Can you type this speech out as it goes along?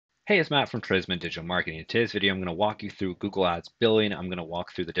Hey, it's Matt from Trisman Digital Marketing. In today's video, I'm going to walk you through Google Ads billing. I'm going to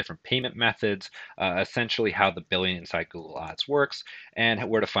walk through the different payment methods, essentially how the billing inside Google Ads works, and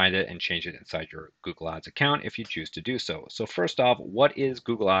where to find it and change it inside your Google Ads account if you choose to do so. So first off, what is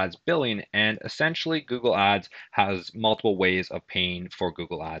Google Ads billing? And essentially, Google Ads has multiple ways of paying for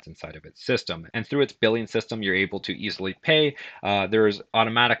Google Ads inside of its system. And through its billing system, you're able to easily pay. There's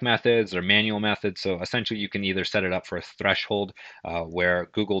automatic methods or manual methods. So essentially, you can either set it up for a threshold where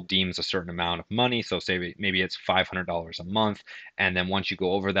Google deems a certain amount of money. So say maybe it's $500 a month, and then once you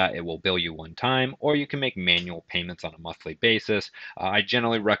go over that, it will bill you one time, or you can make manual payments on a monthly basis. I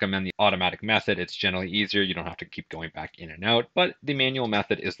generally recommend the automatic method. It's generally easier. You don't have to keep going back in and out, but the manual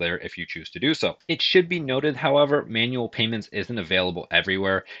method is there if you choose to do so. It should be noted, however, manual payments isn't available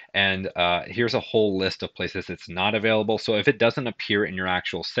everywhere, and here's a whole list of places it's not available. So if it doesn't appear in your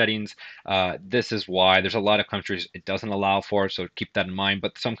actual settings, this is why. There's a lot of countries it doesn't allow for, so keep that in mind.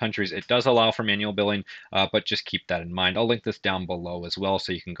 But some countries it does allow for manual billing, but just keep that in mind. I'll link this down below as well,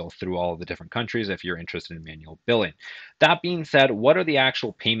 so you can go through all of the different countries if you're interested in manual billing. That being said, what are the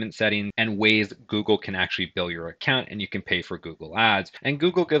actual payment settings and ways Google can actually bill your account and you can pay for Google Ads? And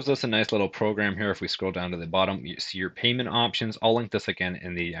Google gives us a nice little program here. If we scroll down to the bottom, you see your payment options. I'll link this again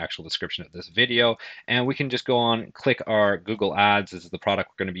in the actual description of this video. And we can just go on, click our Google Ads. This is the product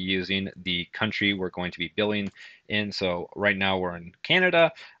we're going to be using, the country we're going to be billing in. So right now we're in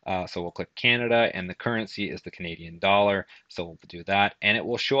Canada. So we'll click Canada, and the currency is the Canadian dollar. So we'll do that, and it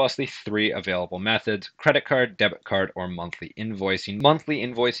will show us the three available methods: credit card, debit card, or monthly invoicing. Monthly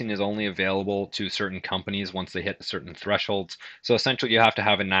invoicing is only available to certain companies once they hit certain thresholds. So essentially, you have to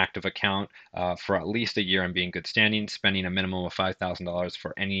have an active account for at least a year and be in good standing, spending a minimum of $5,000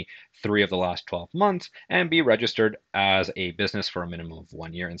 for any 3 of the last 12 months, and be registered as a business for a minimum of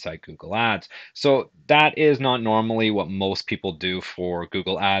 1 year inside Google Ads. So that is not normally what most people do for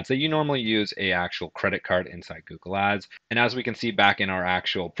Google Ads. That you normally use a actual credit card inside Google Ads. And as we can see back in our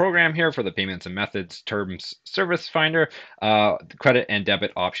actual program here for the payments and methods terms service finder, the credit and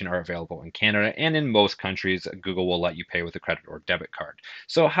debit option are available in Canada, and in most countries, Google will let you pay with a credit or debit card.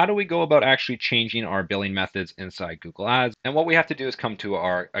 So how do we go about actually changing our billing methods inside Google Ads? And what we have to do is come to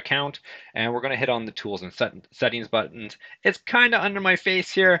our account, and we're going to hit on the tools and settings buttons. It's kind of under my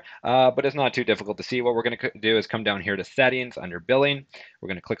face here, but it's not too difficult to see. What we're going to do is come down here to settings under billing. We're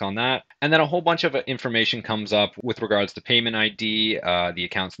going to click on that, and then a whole bunch of information comes up with regards to payment ID, the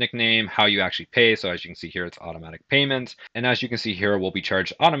account's nickname, how you actually pay. So as you can see here, it's automatic payments, and as you can see here, we'll be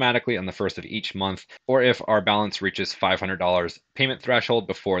charged automatically on the first of each month, or if our balance reaches $500 payment threshold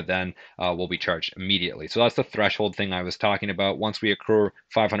before then, we'll be charged immediately. So that's the threshold thing I was talking about. Once we accrue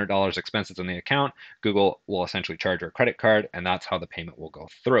 $500 expenses on the account, Google will essentially charge our credit card, and that's how the payment will go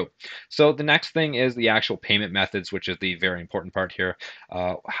through. So the next thing is the actual payment methods, which is the very important part here.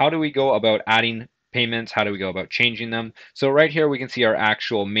 How do we go about adding payments? How do we go about changing them? So right here we can see our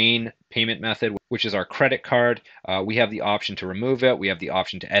actual main payment method, which is our credit card. We have the option to remove it. We have the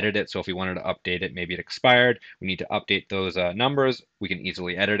option to edit it. So if we wanted to update it, maybe it expired, we need to update those numbers. We can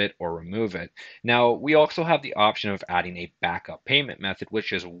easily edit it or remove it. Now, we also have the option of adding a backup payment method,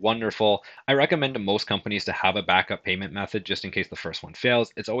 which is wonderful. I recommend to most companies to have a backup payment method just in case the first one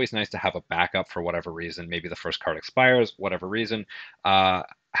fails. It's always nice to have a backup for whatever reason. Maybe the first card expires, whatever reason.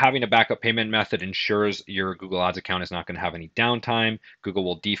 Having a backup payment method ensures your Google Ads account is not going to have any downtime. Google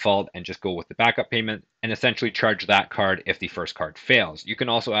will default and just go with the backup payment and essentially charge that card if the first card fails. You can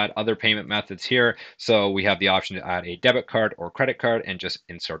also add other payment methods here. So we have the option to add a debit card or credit card and just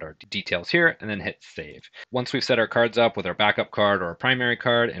insert our details here and then hit save. Once we've set our cards up with our backup card or a primary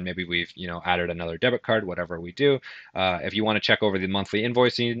card, and maybe we've added another debit card, whatever we do, if you want to check over the monthly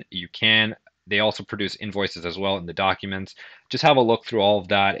invoicing, you can. They also produce invoices as well in the documents. Just have a look through all of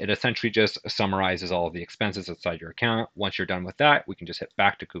that. It essentially just summarizes all of the expenses inside your account. Once you're done with that, we can just hit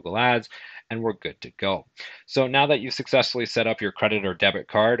back to Google Ads and we're good to go. So now that you've successfully set up your credit or debit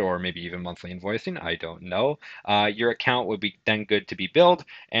card, or maybe even monthly invoicing, I don't know, your account would be then good to be billed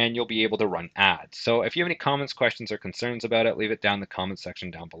and you'll be able to run ads. So if you have any comments, questions, or concerns about it, leave it down in the comments section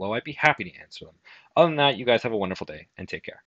down below. I'd be happy to answer them. Other than that, you guys have a wonderful day and take care.